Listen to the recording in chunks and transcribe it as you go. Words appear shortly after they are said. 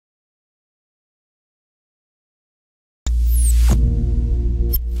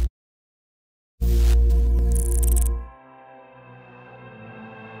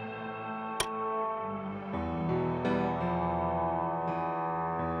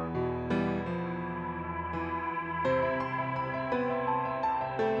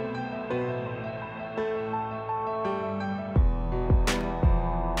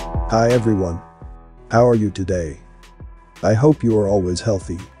Hi everyone. How are you today? I hope you are always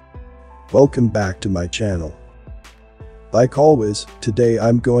healthy. Welcome back to my channel. Like always, today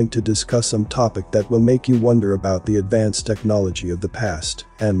I'm going to discuss some topic that will make you wonder about the advanced technology of the past,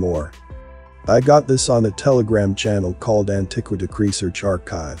 and more. I got this on a Telegram channel called Antiquitic Research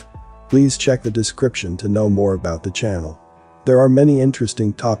Archive. Please check the description to know more about the channel. There are many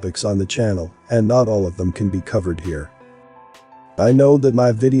interesting topics on the channel, and not all of them can be covered here. I know that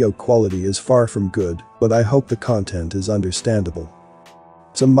my video quality is far from good, but I hope the content is understandable.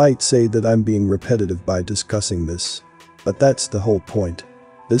 Some might say that I'm being repetitive by discussing this. But that's the whole point.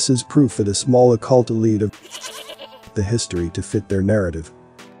 This is proof that a small occult elite of the history to fit their narrative.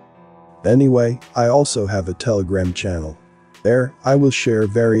 Anyway, I also have a Telegram channel. There, I will share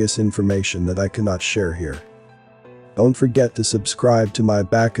various information that I cannot share here. Don't forget to subscribe to my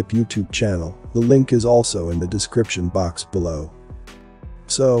backup YouTube channel, the link is also in the description box below.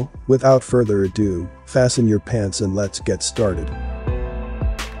 So, without further ado, fasten your pants and let's get started.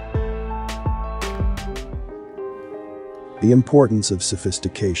 The importance of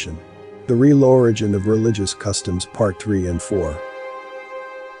sophistication. The real origin of religious customs Part 3 and 4.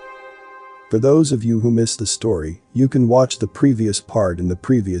 For those of you who missed the story, you can watch the previous part in the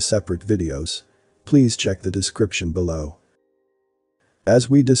previous separate videos. Please check the description below.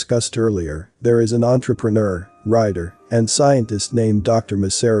 As we discussed earlier, there is an entrepreneur, writer, and scientist named Dr.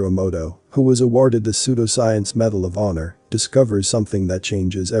 Masaru Emoto, who was awarded the Pseudoscience Medal of Honor, discovers something that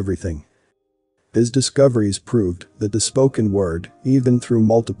changes everything. His discoveries proved that the spoken word, even through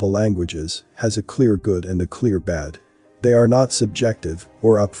multiple languages, has a clear good and a clear bad. They are not subjective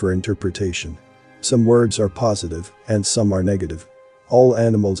or up for interpretation. Some words are positive and some are negative. All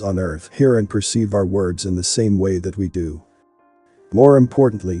animals on Earth hear and perceive our words in the same way that we do. More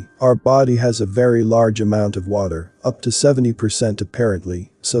importantly, our body has a very large amount of water, up to 70%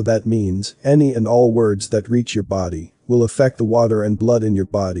 apparently, so that means any and all words that reach your body will affect the water and blood in your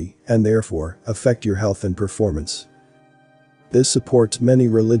body and therefore affect your health and performance. This supports many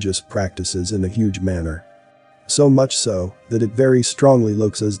religious practices in a huge manner. So much so that it very strongly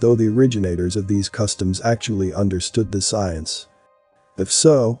looks as though the originators of these customs actually understood the science. If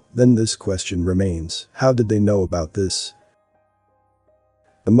so, then this question remains: how did they know about this?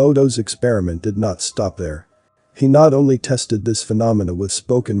 Emoto's experiment did not stop there. He not only tested this phenomena with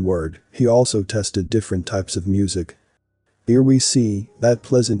spoken word, he also tested different types of music. Here we see that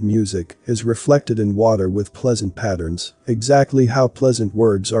pleasant music is reflected in water with pleasant patterns, exactly how pleasant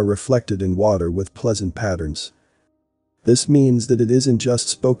words are reflected in water with pleasant patterns. This means that it isn't just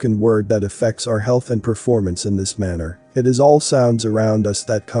spoken word that affects our health and performance in this manner, it is all sounds around us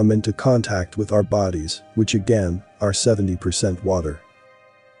that come into contact with our bodies, which again, are 70% water.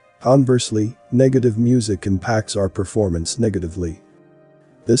 Conversely, negative music impacts our performance negatively.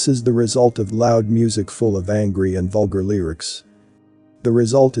 This is the result of loud music full of angry and vulgar lyrics. The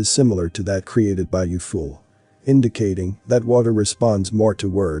result is similar to that created by Eufool, indicating that water responds more to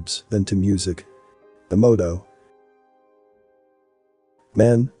words than to music. Emoto.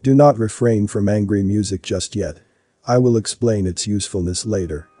 Men, do not refrain from angry music just yet. I will explain its usefulness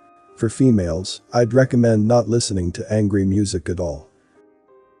later. For females, I'd recommend not listening to angry music at all.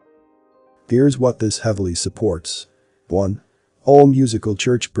 Here's what this heavily supports. 1. All musical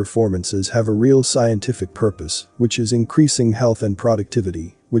church performances have a real scientific purpose, which is increasing health and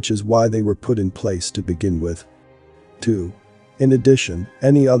productivity, which is why they were put in place to begin with. 2. In addition,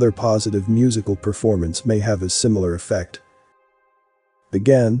 any other positive musical performance may have a similar effect.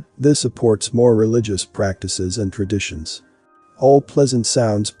 Again, this supports more religious practices and traditions. All pleasant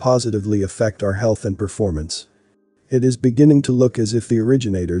sounds positively affect our health and performance. It is beginning to look as if the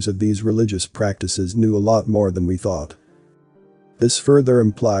originators of these religious practices knew a lot more than we thought. This further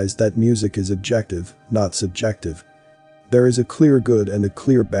implies that music is objective, not subjective. There is a clear good and a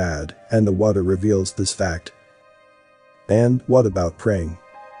clear bad, and the water reveals this fact. And what about praying?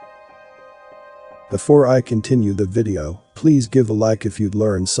 Before I continue the video, please give a like if you'd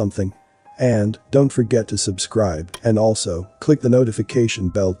learned something. And don't forget to subscribe, and also click the notification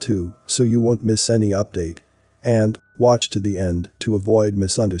bell too, so you won't miss any update. And watch to the end to avoid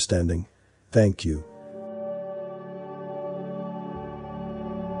misunderstanding. Thank you.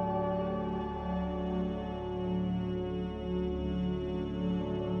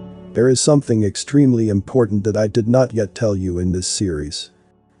 There is something extremely important that I did not yet tell you in this series.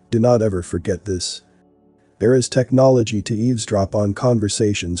 Do not ever forget this. There is technology to eavesdrop on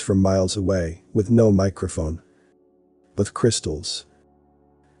conversations from miles away, with no microphone. With crystals.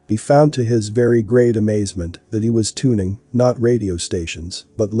 He found to his very great amazement that he was tuning not radio stations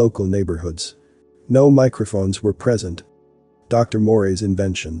but local neighborhoods. No microphones were present. Dr. Morey's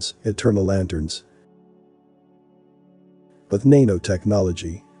inventions, eternal lanterns. With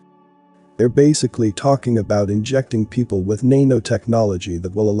nanotechnology. They're basically talking about injecting people with nanotechnology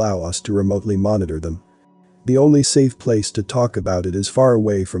that will allow us to remotely monitor them. The only safe place to talk about it is far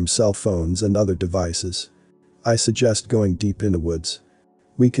away from cell phones and other devices. I suggest going deep in the woods.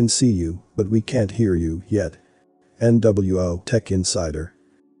 We can see you, but we can't hear you yet. NWO Tech Insider.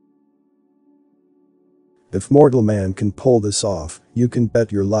 If mortal man can pull this off, you can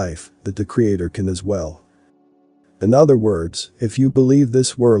bet your life that the creator can as well. In other words, if you believe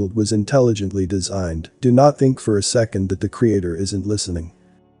this world was intelligently designed, do not think for a second that the creator isn't listening.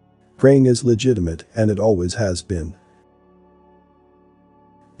 Praying is legitimate, and it always has been.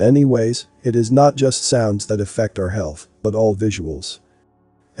 Anyways, it is not just sounds that affect our health, but all visuals.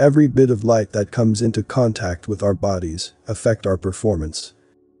 Every bit of light that comes into contact with our bodies affect our performance.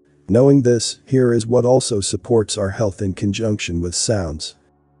 Knowing this, here is what also supports our health in conjunction with sounds.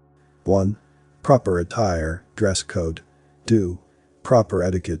 1. Proper attire, dress code. 2. Proper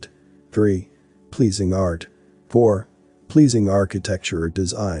etiquette. 3. Pleasing art. 4. Pleasing architecture or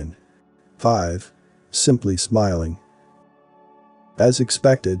design. 5. Simply smiling. As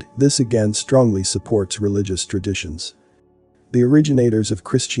expected, this again strongly supports religious traditions. The originators of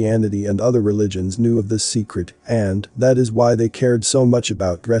Christianity and other religions knew of this secret, and that is why they cared so much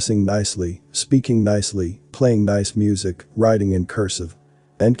about dressing nicely, speaking nicely, playing nice music, writing in cursive,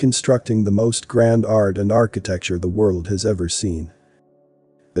 and constructing the most grand art and architecture the world has ever seen.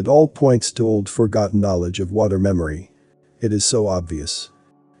 It all points to old forgotten knowledge of water memory. It is so obvious.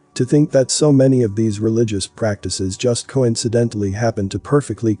 To think that so many of these religious practices just coincidentally happen to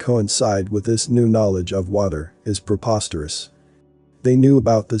perfectly coincide with this new knowledge of water is preposterous. They knew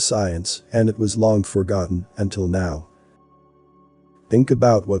about the science, and it was long forgotten until now. Think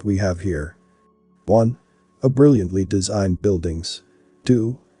about what we have here. 1. A brilliantly designed buildings.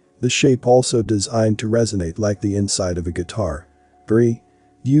 2. The shape also designed to resonate like the inside of a guitar. 3.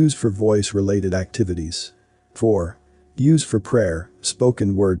 Used for voice-related activities. 4. Used for prayer,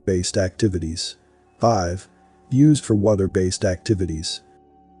 spoken word-based activities. 5. Used for water-based activities.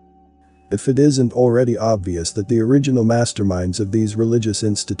 If it isn't already obvious that the original masterminds of these religious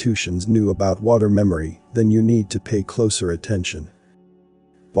institutions knew about water memory, then you need to pay closer attention.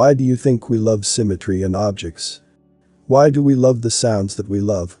 Why do you think we love symmetry in objects? Why do we love the sounds that we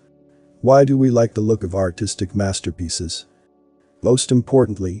love? Why do we like the look of artistic masterpieces? Most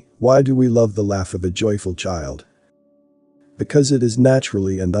importantly, why do we love the laugh of a joyful child? Because it is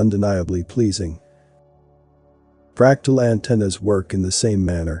naturally and undeniably pleasing. Fractal antennas work in the same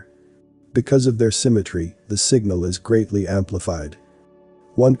manner. Because of their symmetry, the signal is greatly amplified.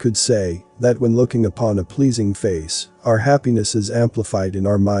 One could say that when looking upon a pleasing face, our happiness is amplified in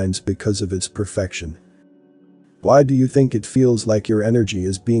our minds because of its perfection. Why do you think it feels like your energy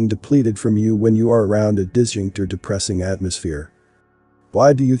is being depleted from you when you are around a disjunct or depressing atmosphere?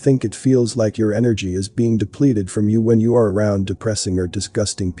 Why do you think it feels like your energy is being depleted from you when you are around depressing or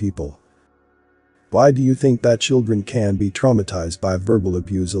disgusting people? Why do you think that children can be traumatized by verbal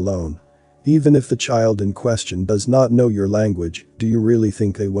abuse alone? Even if the child in question does not know your language, do you really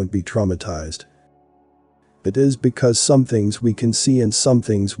think they won't be traumatized? It is because some things we can see and some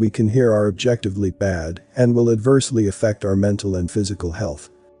things we can hear are objectively bad and will adversely affect our mental and physical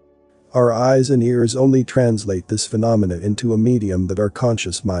health. Our eyes and ears only translate this phenomena into a medium that our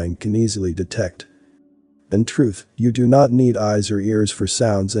conscious mind can easily detect. In truth, you do not need eyes or ears for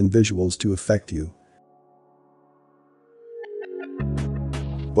sounds and visuals to affect you.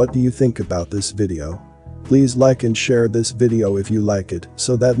 What do you think about this video? Please like and share this video if you like it,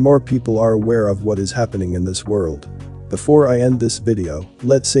 so that more people are aware of what is happening in this world. Before I end this video,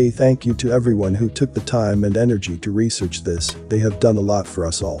 let's say thank you to everyone who took the time and energy to research this. They have done a lot for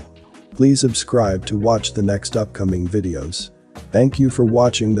us all. Please subscribe to watch the next upcoming videos. Thank you for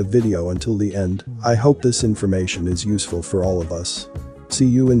watching the video until the end. I hope this information is useful for all of us. See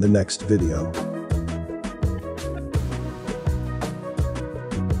you in the next video.